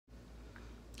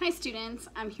Hi students,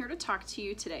 I'm here to talk to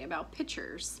you today about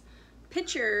pitchers.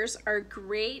 Pitchers are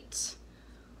great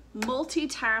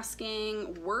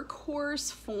multitasking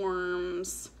workhorse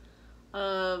forms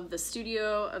of the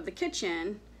studio, of the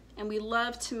kitchen, and we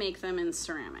love to make them in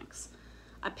ceramics.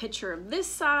 A pitcher of this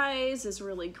size is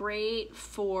really great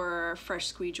for fresh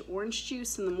squeezed orange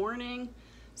juice in the morning.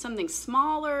 Something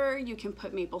smaller you can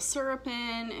put maple syrup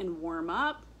in and warm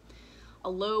up. A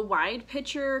low wide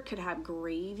pitcher could have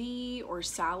gravy or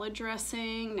salad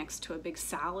dressing next to a big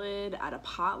salad at a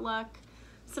potluck.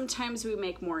 Sometimes we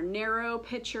make more narrow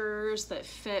pitchers that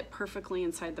fit perfectly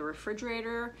inside the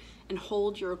refrigerator and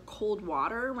hold your cold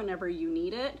water whenever you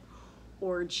need it,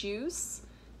 or juice.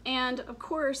 And of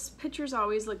course, pitchers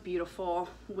always look beautiful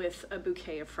with a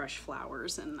bouquet of fresh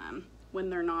flowers in them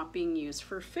when they're not being used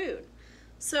for food.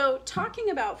 So talking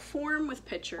about form with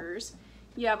pitchers,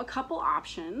 you have a couple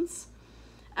options.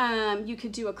 You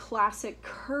could do a classic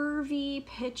curvy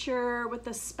pitcher with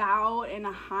a spout and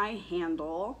a high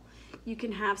handle. You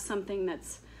can have something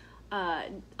that's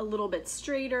a little bit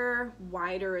straighter,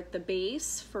 wider at the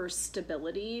base for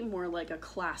stability, more like a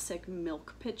classic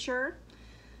milk pitcher.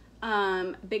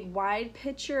 Big wide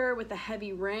pitcher with a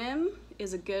heavy rim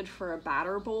is good for a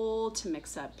batter bowl to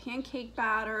mix up pancake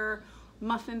batter,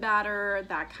 muffin batter,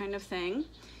 that kind of thing.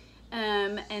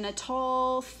 And a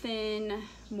tall, thin,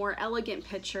 more elegant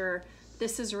pitcher,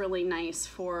 this is really nice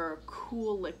for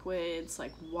cool liquids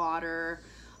like water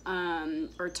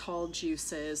or tall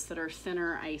juices that are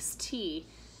thinner iced tea.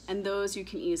 And those you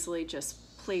can easily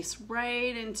just place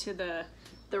right into the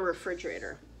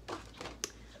refrigerator.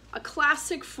 A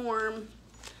classic form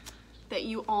that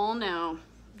you all know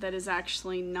that is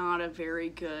actually not a very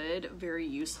good, very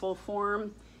useful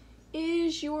form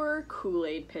is your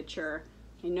Kool-Aid pitcher.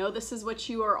 I know this is what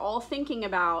you are all thinking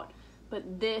about,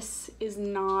 but this is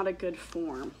not a good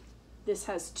form. This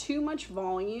has too much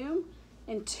volume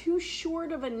and too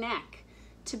short of a neck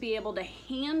to be able to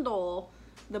handle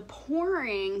the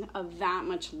pouring of that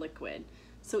much liquid.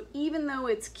 So even though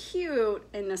it's cute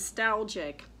and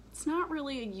nostalgic, it's not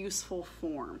really a useful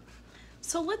form.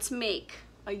 So let's make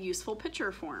a useful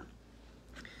pitcher form.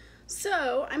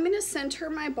 So I'm going to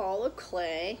center my ball of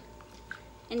clay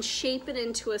and shape it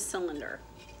into a cylinder.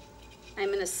 I'm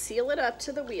going to seal it up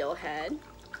to the wheel head.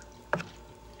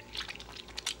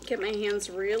 Get my hands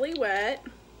really wet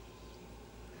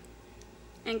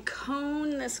and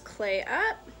cone this clay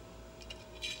up.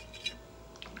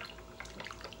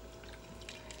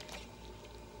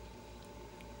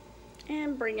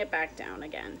 And bring it back down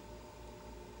again.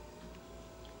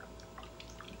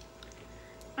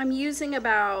 I'm using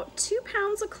about 2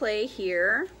 pounds of clay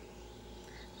here.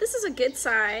 This is a good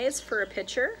size for a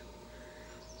pitcher.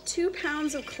 2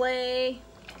 pounds of clay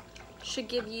should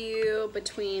give you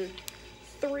between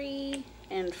 3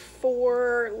 and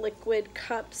 4 liquid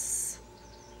cups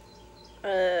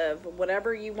of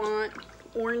whatever you want.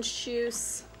 Orange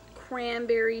juice,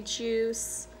 cranberry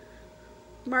juice,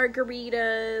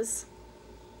 margaritas.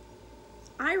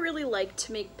 I really like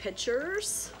to make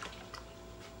pitchers,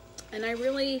 and I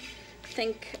really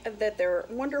think that they're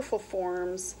wonderful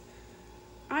forms.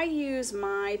 I use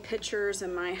my pitchers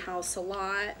in my house a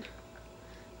lot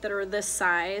that are this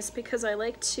size because I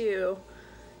like to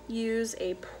use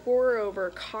a pour over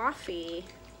coffee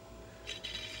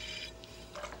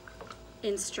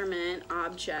instrument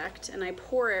object, and I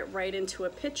pour it right into a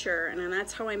pitcher, and then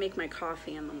that's how I make my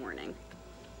coffee in the morning.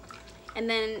 And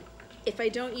then if I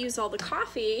don't use all the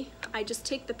coffee, I just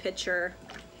take the pitcher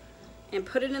and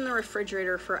put it in the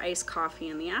refrigerator for iced coffee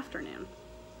in the afternoon.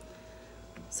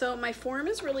 So my form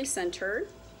is really centered.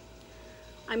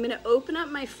 I'm going to open up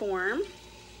my form,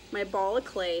 my ball of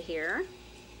clay here.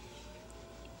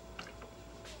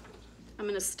 I'm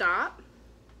going to stop,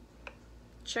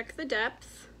 check the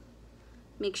depth,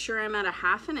 make sure I'm at a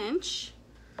 1/2 inch,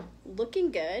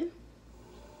 looking good.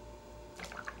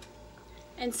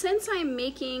 And since I'm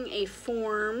making a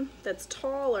form that's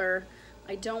taller,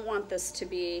 I don't want this to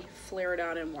be flared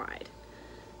out and wide.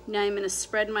 Now I'm going to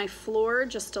spread my floor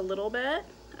just a little bit,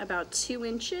 about 2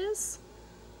 inches.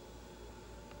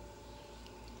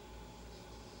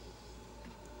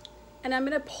 And I'm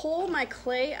going to pull my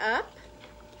clay up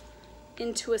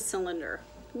into a cylinder.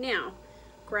 Now,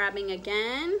 grabbing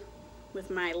again with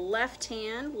my left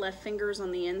hand, left fingers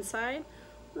on the inside,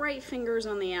 right fingers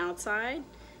on the outside,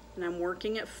 and I'm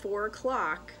working at 4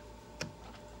 o'clock.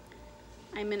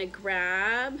 I'm going to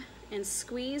grab and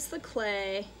squeeze the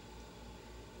clay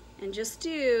and just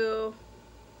do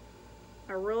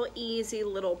a real easy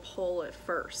little pull at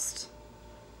first.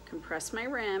 Compress my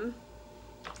rim.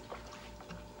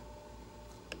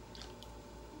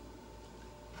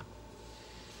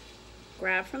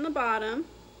 Grab from the bottom,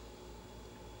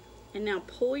 and now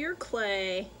pull your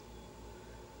clay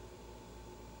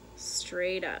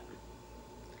straight up.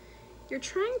 You're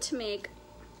trying to make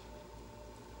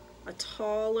a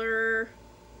taller,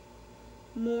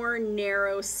 more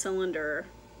narrow cylinder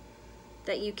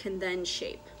that you can then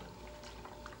shape.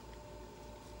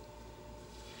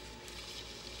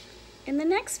 In the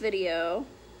next video,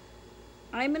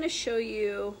 I'm going to show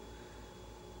you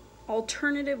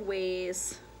alternative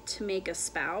ways to make a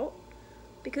spout,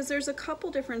 because there's a couple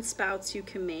different spouts you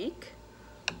can make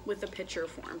with a pitcher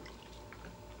form.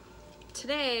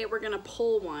 Today we're going to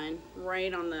pull one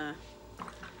right on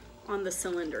the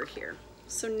cylinder here.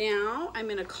 So now I'm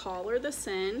going to collar this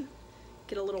in,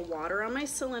 get a little water on my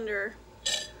cylinder,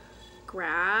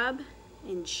 grab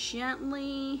and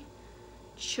gently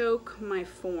choke my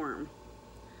form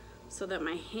so that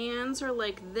my hands are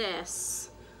like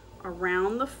this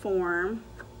around the form.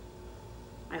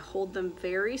 I hold them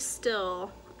very still.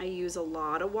 I use a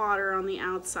lot of water on the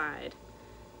outside,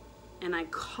 and I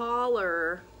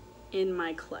collar in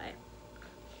my clay.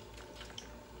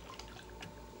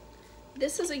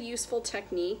 This is a useful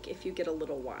technique if you get a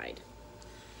little wide.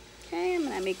 Okay, I'm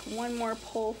gonna make one more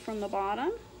pull from the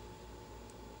bottom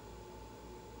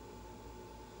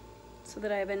so that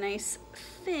I have a nice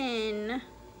thin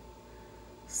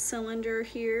cylinder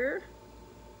here.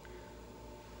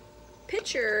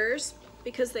 Pitchers,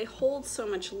 because they hold so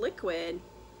much liquid,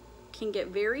 can get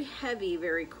very heavy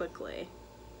very quickly.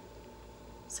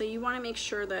 So you want to make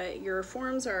sure that your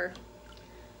forms are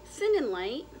thin and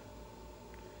light,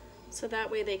 so that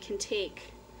way they can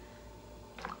take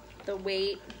the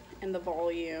weight and the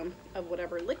volume of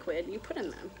whatever liquid you put in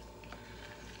them.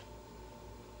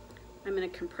 I'm going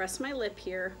to compress my lip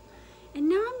here, and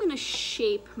now I'm going to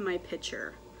shape my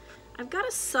pitcher. I've got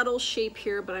a subtle shape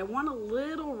here, but I want a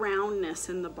little roundness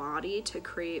in the body to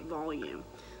create volume.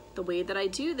 The way that I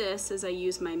do this is I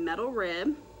use my metal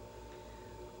rib,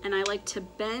 and I like to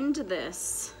bend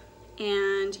this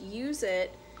and use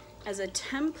it as a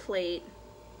template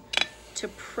to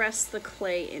press the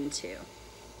clay into.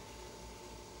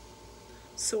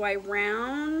 So I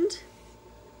round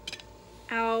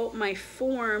out my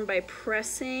form by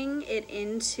pressing it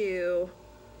into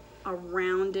a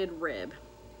rounded rib.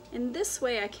 And this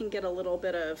way I can get a little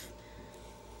bit of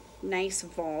nice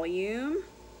volume,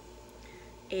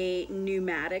 a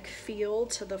pneumatic feel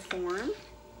to the form.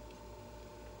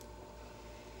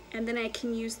 And then I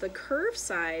can use the curved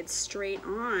side straight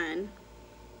on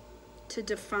to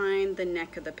define the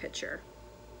neck of the pitcher.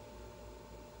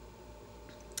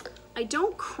 I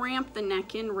don't cramp the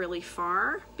neck in really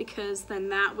far, because then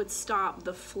that would stop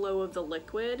the flow of the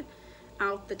liquid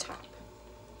out the top.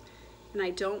 And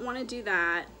I don't want to do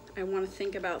that. I want to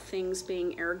think about things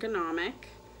being ergonomic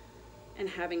and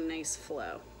having nice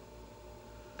flow.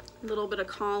 A little bit of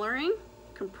collaring,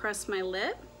 compress my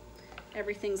lip.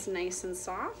 Everything's nice and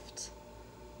soft.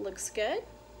 Looks good.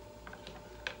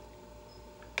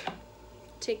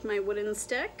 Take my wooden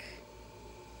stick,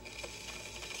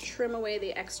 trim away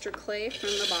the extra clay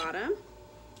from the bottom.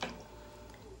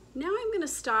 Now I'm going to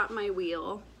stop my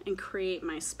wheel and create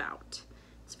my spout.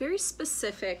 It's very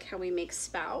specific how we make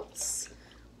spouts,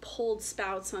 pulled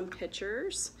spouts on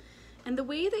pitchers. And the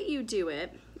way that you do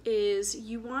it is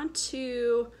you want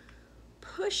to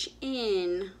push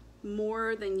in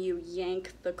more than you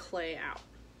yank the clay out.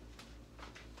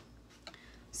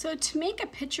 So to make a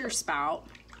pitcher spout,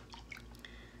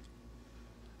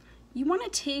 you want to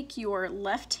take your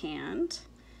left hand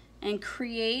and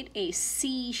create a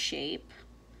C shape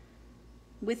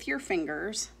with your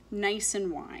fingers, nice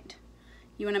and wide.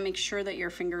 You want to make sure that your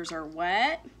fingers are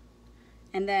wet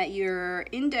and that your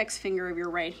index finger of your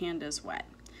right hand is wet.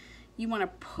 You want to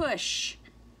push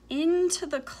into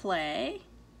the clay,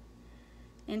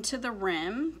 into the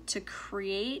rim, to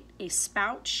create a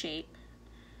spout shape.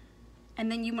 And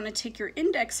then you want to take your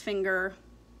index finger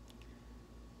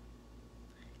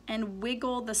and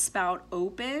wiggle the spout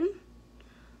open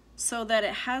so that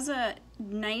it has a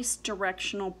nice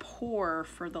directional pour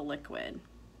for the liquid.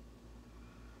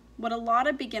 What a lot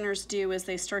of beginners do is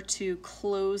they start to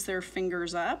close their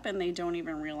fingers up and they don't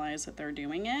even realize that they're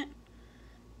doing it.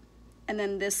 And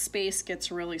then this space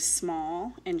gets really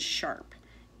small and sharp.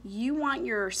 You want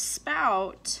your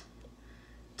spout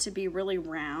to be really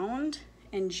round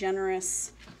and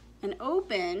generous and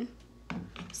open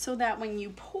so that when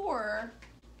you pour,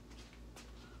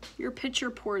 your pitcher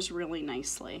pours really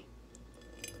nicely.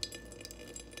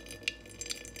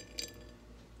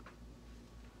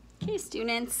 Okay,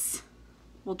 students,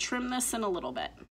 we'll trim this in a little bit.